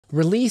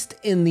Released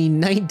in the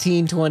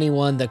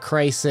 1921 The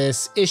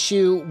Crisis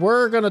issue,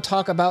 we're going to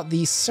talk about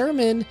the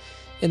sermon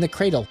in the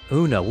Cradle.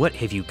 Una, what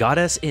have you got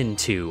us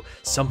into?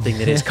 Something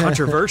that is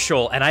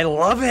controversial, and I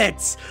love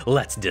it.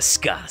 Let's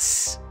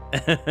discuss.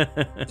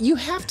 You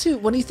have to,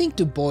 when you think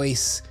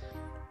DuBois,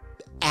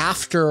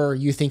 after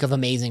you think of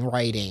amazing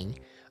writing,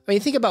 I mean,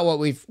 think about what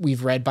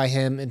we've read by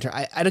him.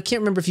 I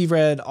can't remember if you've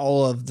read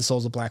all of The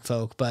Souls of Black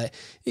Folk, but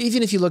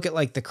even if you look at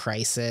like The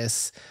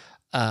Crisis,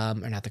 or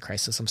not The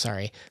Crisis, I'm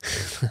sorry.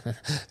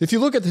 If you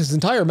look at this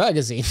entire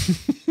magazine,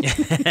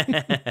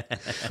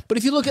 but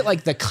if you look at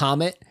like The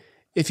Comet,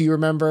 if you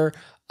remember,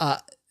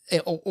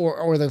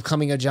 or The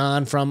Coming of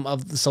John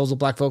of The Souls of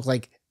Black Folk,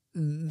 like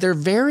they're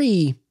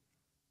very,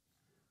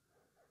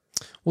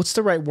 what's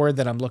the right word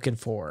that I'm looking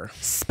for?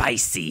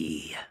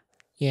 Spicy.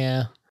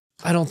 Yeah.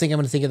 I don't think I'm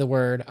going to think of the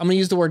word. I'm going to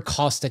use the word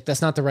caustic.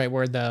 That's not the right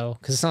word though,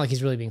 because it's not like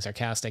he's really being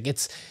sarcastic.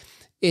 It's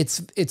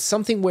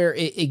something where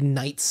it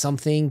ignites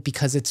something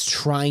because it's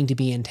trying to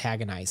be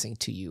antagonizing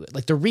to you,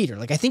 like the reader.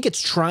 Like I think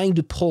it's trying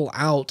to pull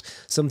out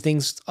some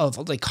things of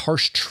like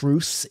harsh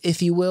truths,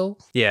 if you will.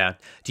 Yeah.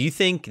 Do you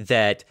think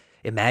that,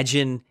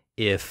 imagine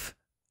if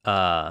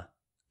Nana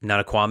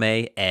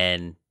Kwame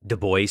and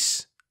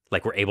DuBois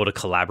like were able to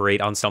collaborate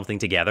on something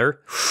together?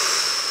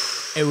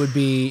 It'd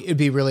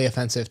be really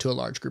offensive to a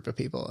large group of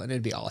people, and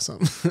it'd be awesome.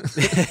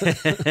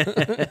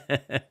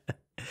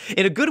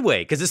 In a good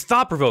way, because it's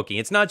thought-provoking.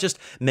 It's not just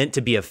meant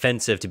to be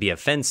offensive.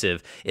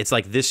 It's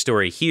like this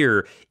story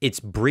here, it's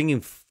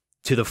bringing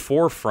to the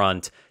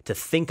forefront to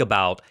think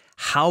about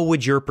how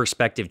would your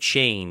perspective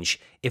change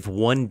if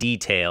one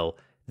detail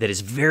that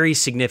is very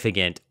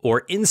significant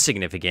or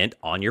insignificant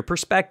on your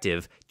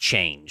perspective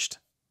changed.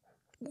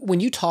 When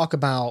you talk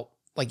about,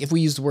 like, if we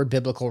use the word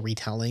biblical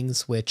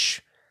retellings,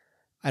 which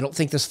I don't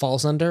think this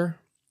falls under,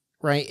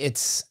 right?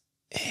 It's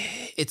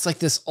like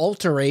this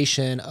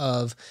alteration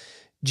of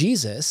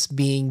Jesus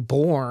being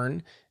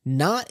born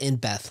not in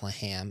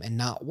Bethlehem and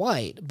not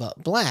white,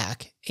 but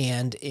black,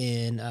 and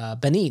in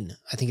Benin,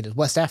 I think it is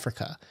West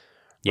Africa,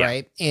 yeah.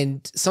 Right?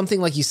 And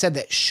something like you said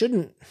that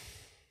shouldn't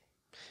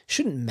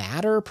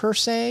matter per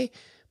se,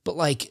 but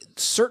like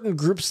certain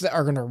groups that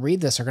are going to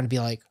read this are going to be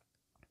like,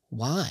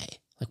 why?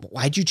 Like,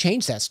 why'd you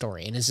change that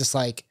story? And it's just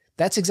like,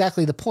 that's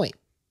exactly the point,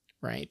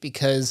 right?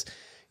 Because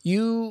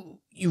you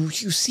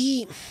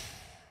see,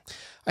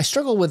 I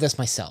struggle with this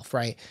myself,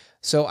 right?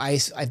 So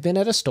I've been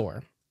at a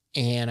store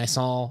and I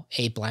saw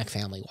a black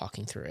family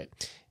walking through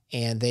it,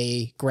 and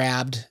they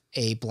grabbed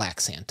a black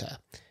Santa,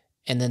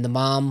 and then the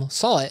mom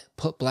saw it,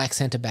 put black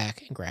Santa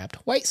back and grabbed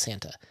white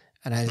Santa.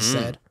 And I just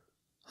said,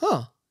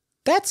 huh,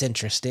 that's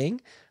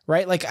interesting,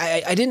 right? Like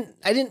I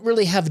didn't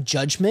really have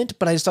judgment,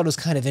 but I just thought it was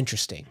kind of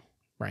interesting,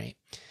 right?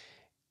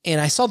 And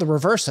I saw the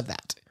reverse of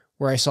that,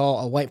 where I saw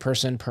a white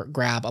person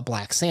grab a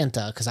black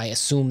Santa because I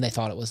assumed they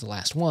thought it was the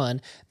last one.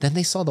 Then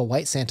they saw the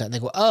white Santa and they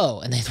go, oh,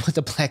 and they put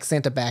the black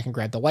Santa back and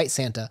grabbed the white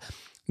Santa.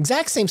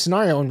 Exact same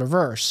scenario in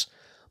reverse.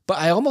 But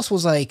I almost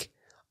was like,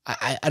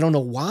 I don't know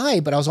why,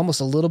 but I was almost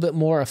a little bit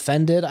more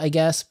offended, I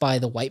guess, by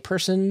the white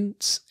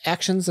person's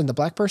actions than the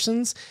black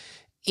person's.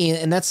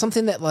 And that's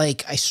something that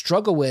like I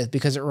struggle with,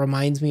 because it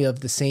reminds me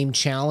of the same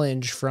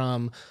challenge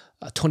from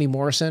Toni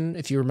Morrison,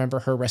 if you remember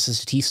her Rest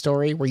Is Tea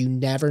story, where you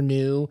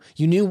knew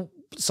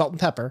salt and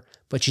pepper,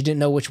 but you didn't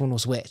know which one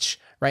was which,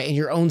 right? And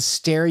your own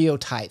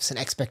stereotypes and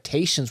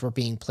expectations were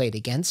being played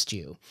against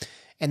you.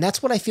 And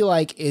that's what I feel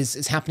like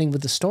is happening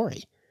with the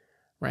story,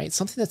 right?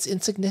 Something that's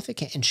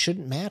insignificant and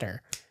shouldn't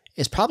matter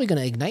is probably going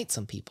to ignite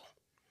some people.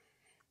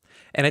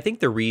 And I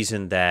think the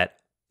reason that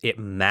it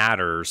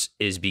matters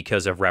is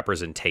because of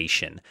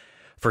representation.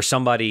 For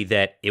somebody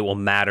that it will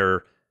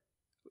matter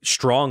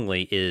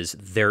strongly is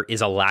there is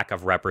a lack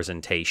of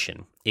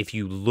representation. If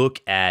you look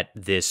at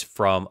this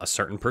from a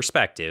certain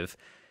perspective,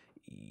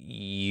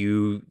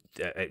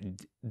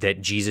 that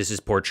Jesus is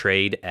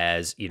portrayed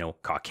as,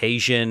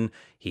 Caucasian,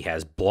 he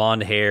has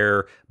blonde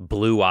hair,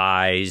 blue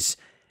eyes,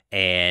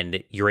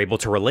 and you're able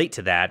to relate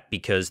to that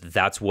because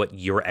that's what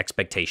your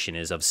expectation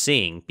is of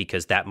seeing,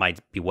 because that might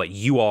be what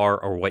you are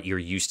or what you're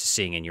used to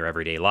seeing in your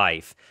everyday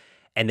life.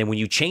 And then when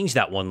you change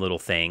that one little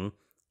thing,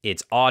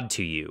 it's odd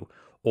to you.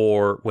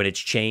 Or when it's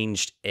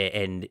changed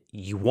and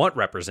you want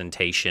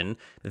representation,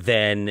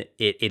 then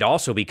it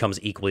also becomes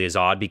equally as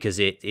odd because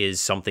it is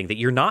something that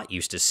you're not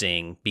used to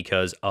seeing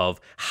because of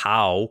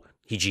how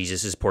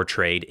Jesus is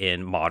portrayed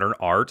in modern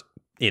art,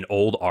 in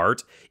old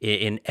art,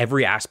 in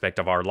every aspect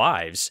of our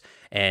lives.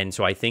 And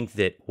so I think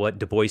that what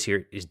DuBois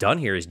here is done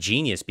here is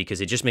genius,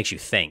 because it just makes you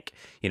think,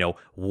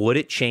 would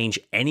it change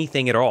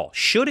anything at all?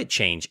 Should it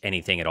change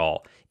anything at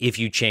all if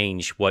you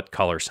change what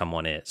color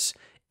someone is?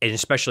 And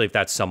especially if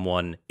that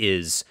someone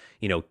is,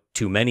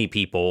 to many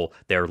people,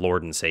 their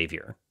Lord and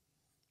Savior.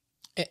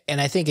 And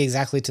I think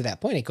exactly to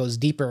that point, it goes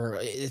deeper.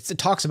 It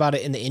talks about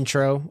it in the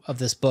intro of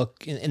this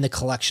book, in the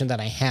collection that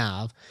I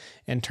have,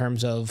 in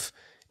terms of,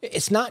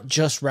 it's not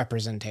just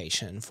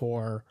representation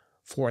for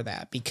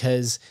that,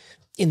 because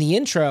in the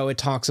intro, it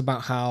talks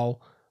about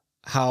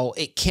how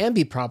it can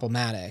be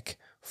problematic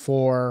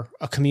for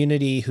a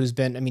community who's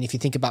been, I mean, if you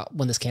think about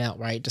when this came out,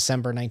 right,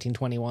 December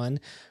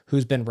 1921,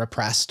 who's been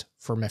repressed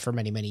for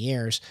many, many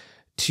years,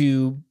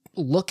 to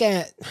look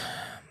at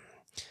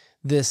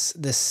this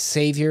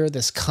savior,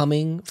 this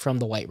coming from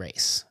the white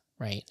race,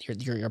 right?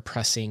 Your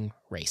oppressing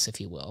race, if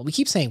you will. We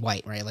keep saying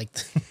white, right? Like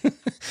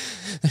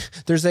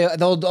there's the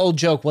old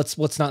joke,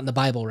 what's not in the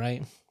Bible,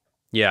 right?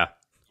 Yeah.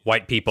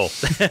 White people.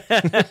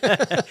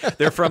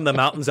 They're from the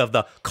mountains of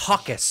the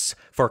Caucasus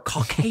for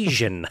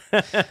Caucasian.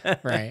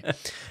 Right.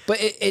 But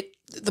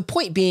the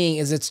point being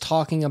is it's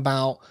talking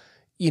about,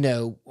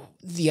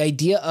 the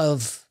idea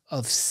of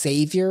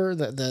savior,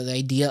 the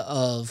idea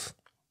of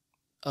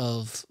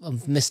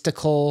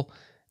mystical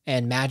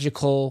and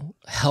magical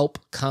help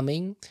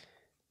coming,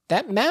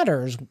 that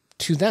matters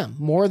to them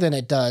more than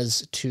it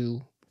does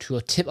to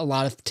a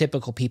lot of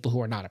typical people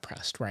who are not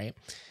oppressed, right?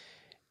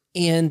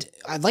 And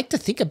I'd like to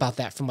think about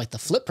that from like the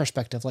flip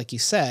perspective, like you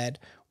said,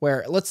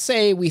 where let's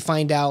say we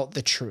find out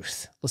the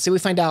truth. Let's say we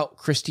find out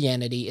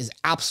Christianity is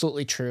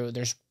absolutely true.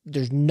 There's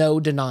no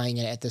denying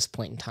it at this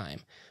point in time.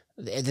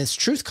 This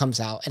truth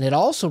comes out, and it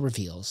also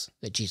reveals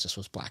that Jesus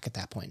was black at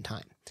that point in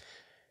time.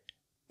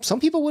 Some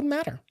people wouldn't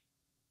matter,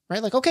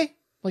 right? Like, okay,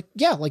 like,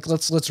 yeah, like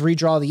let's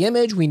redraw the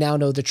image. We now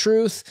know the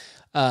truth.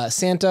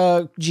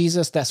 Santa,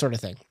 Jesus, that sort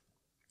of thing.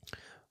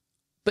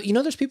 But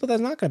there's people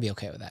that's not going to be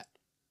okay with that.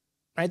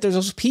 Right? There's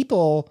those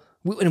people,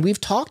 and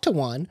we've talked to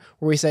one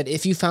where we said,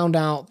 if you found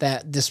out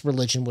that this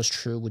religion was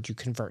true, would you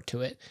convert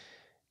to it?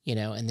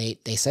 And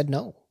they said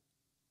no,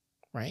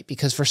 right?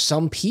 Because for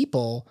some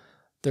people,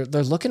 they're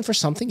looking for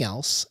something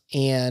else,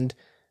 and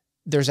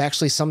there's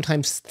actually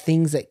sometimes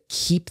things that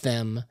keep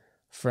them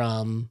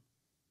from,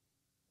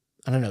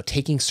 I don't know,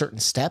 taking certain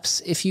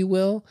steps, if you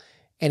will.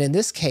 And in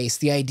this case,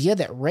 the idea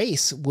that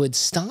race would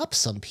stop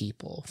some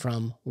people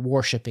from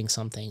worshiping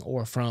something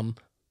or from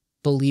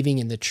believing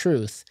in the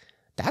truth,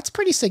 that's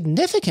pretty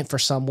significant for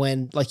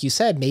someone, like you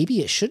said, maybe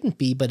it shouldn't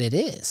be, but it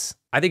is.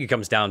 I think it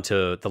comes down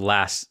to the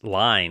last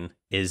line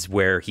is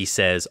where he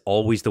says,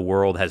 always the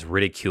world has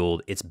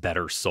ridiculed its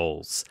better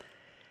souls.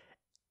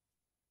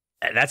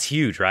 That's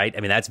huge, right?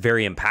 I mean, that's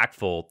very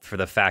impactful for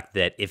the fact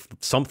that if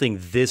something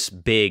this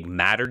big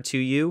mattered to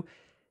you,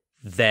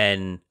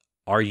 then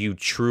are you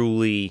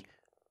truly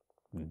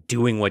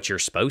doing what you're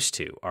supposed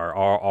to?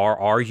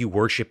 Are you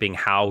worshiping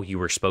how you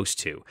were supposed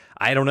to?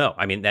 I don't know.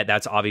 I mean,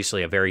 that's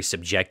obviously a very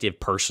subjective,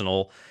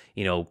 personal,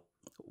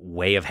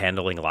 way of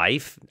handling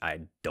life. I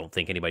don't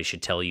think anybody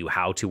should tell you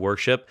how to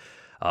worship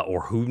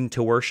or whom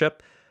to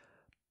worship.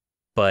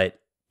 But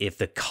if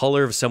the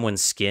color of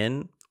someone's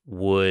skin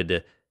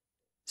would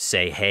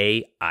say,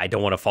 hey, I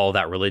don't want to follow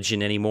that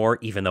religion anymore,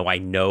 even though I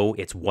know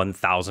it's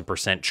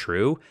 1000%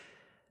 true,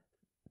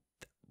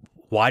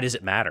 why does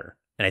it matter?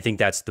 And I think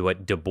that's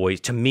what DuBois,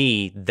 to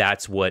me,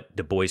 that's what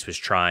DuBois was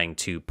trying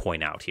to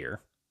point out here.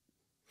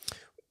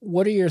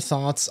 What are your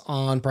thoughts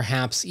on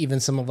perhaps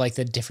even some of like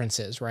the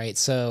differences, right?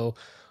 So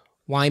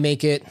why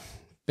make it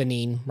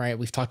Benin, right?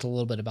 We've talked a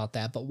little bit about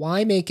that, but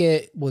why make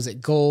it, was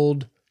it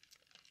gold,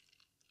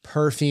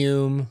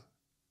 perfume?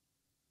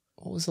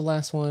 What was the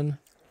last one?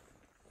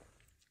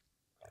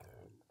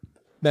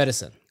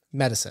 Medicine,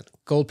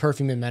 gold,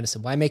 perfume, and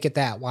medicine. Why make it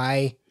that?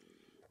 Why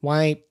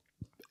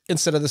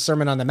instead of the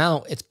Sermon on the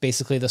Mount, it's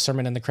basically the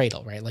Sermon in the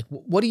Cradle, right? Like,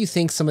 what do you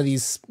think some of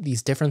these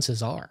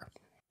differences are?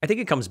 I think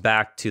it comes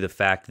back to the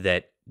fact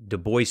that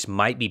DuBois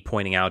might be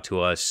pointing out to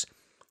us,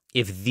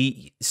 if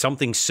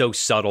something so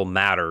subtle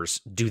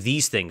matters, do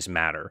these things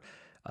matter?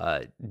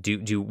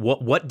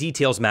 What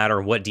details matter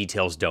and what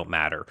details don't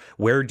matter?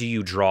 Where do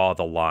you draw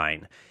the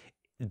line?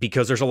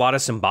 Because there's a lot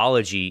of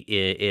symbology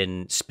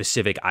in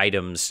specific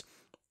items,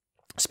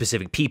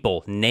 specific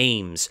people,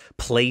 names,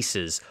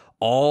 places.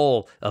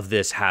 All of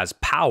this has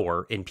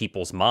power in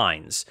people's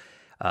minds.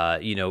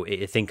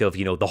 Think of,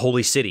 the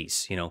holy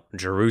cities,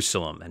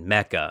 Jerusalem and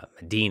Mecca,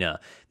 Medina.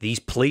 These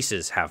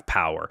places have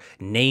power.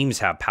 Names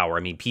have power.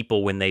 I mean,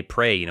 people, when they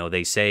pray,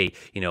 they say,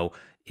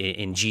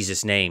 in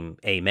Jesus' name,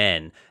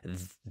 amen,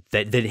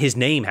 that his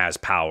name has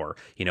power,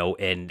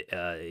 and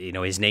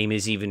his name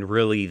is even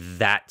really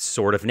that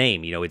sort of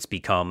name. It's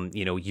become,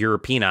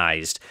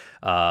 Europeanized,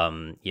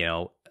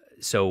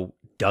 so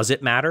does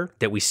it matter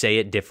that we say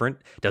it different?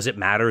 Does it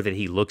matter that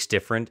he looks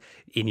different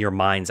in your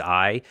mind's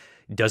eye?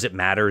 Does it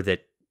matter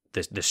that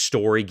the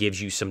story gives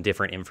you some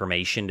different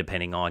information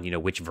depending on,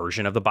 which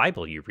version of the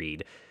Bible you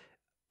read?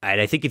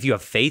 And I think if you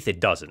have faith, it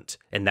doesn't.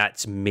 And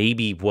that's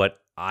maybe what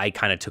I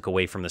kind of took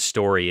away from the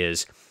story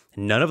is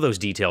none of those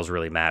details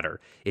really matter.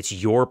 It's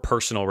your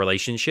personal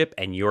relationship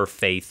and your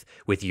faith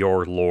with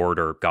your Lord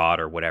or God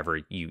or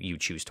whatever you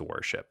choose to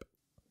worship.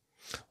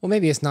 Well,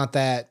 maybe it's not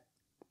that.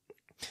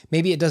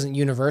 Maybe it doesn't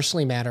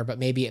universally matter, but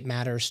maybe it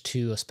matters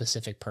to a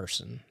specific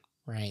person,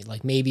 right?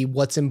 Like maybe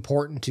what's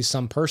important to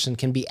some person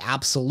can be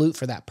absolute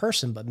for that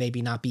person, but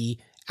maybe not be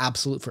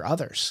absolute for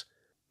others.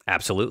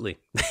 Absolutely.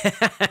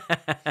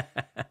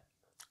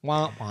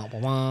 Wah, wah, wah,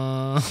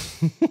 wah.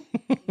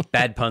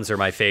 Bad puns are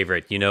my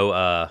favorite.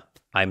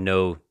 I'm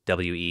no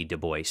W.E. Du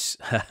Bois.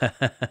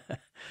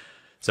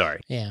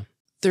 Sorry. Yeah.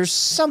 There's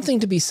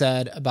something to be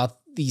said about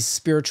these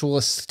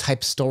spiritualist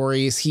type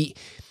stories.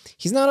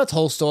 He's not a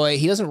Tolstoy.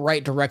 He doesn't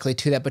write directly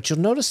to that, but you'll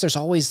notice there's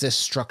always this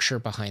structure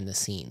behind the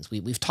scenes.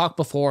 We've talked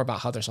before about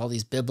how there's all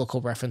these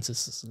biblical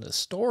references in the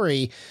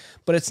story,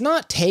 but it's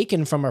not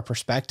taken from a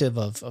perspective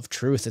of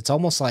truth. It's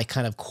almost like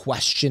kind of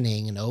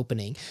questioning and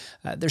opening.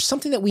 There's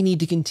something that we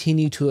need to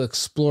continue to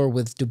explore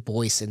with Du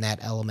Bois in that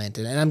element,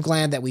 and I'm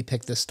glad that we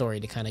picked this story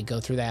to kind of go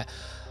through that.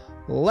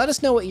 Let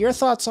us know what your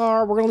thoughts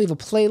are. We're going to leave a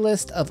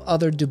playlist of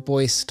other Du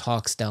Bois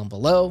talks down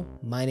below.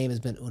 My name has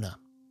been Una.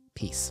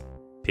 Peace.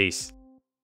 Peace.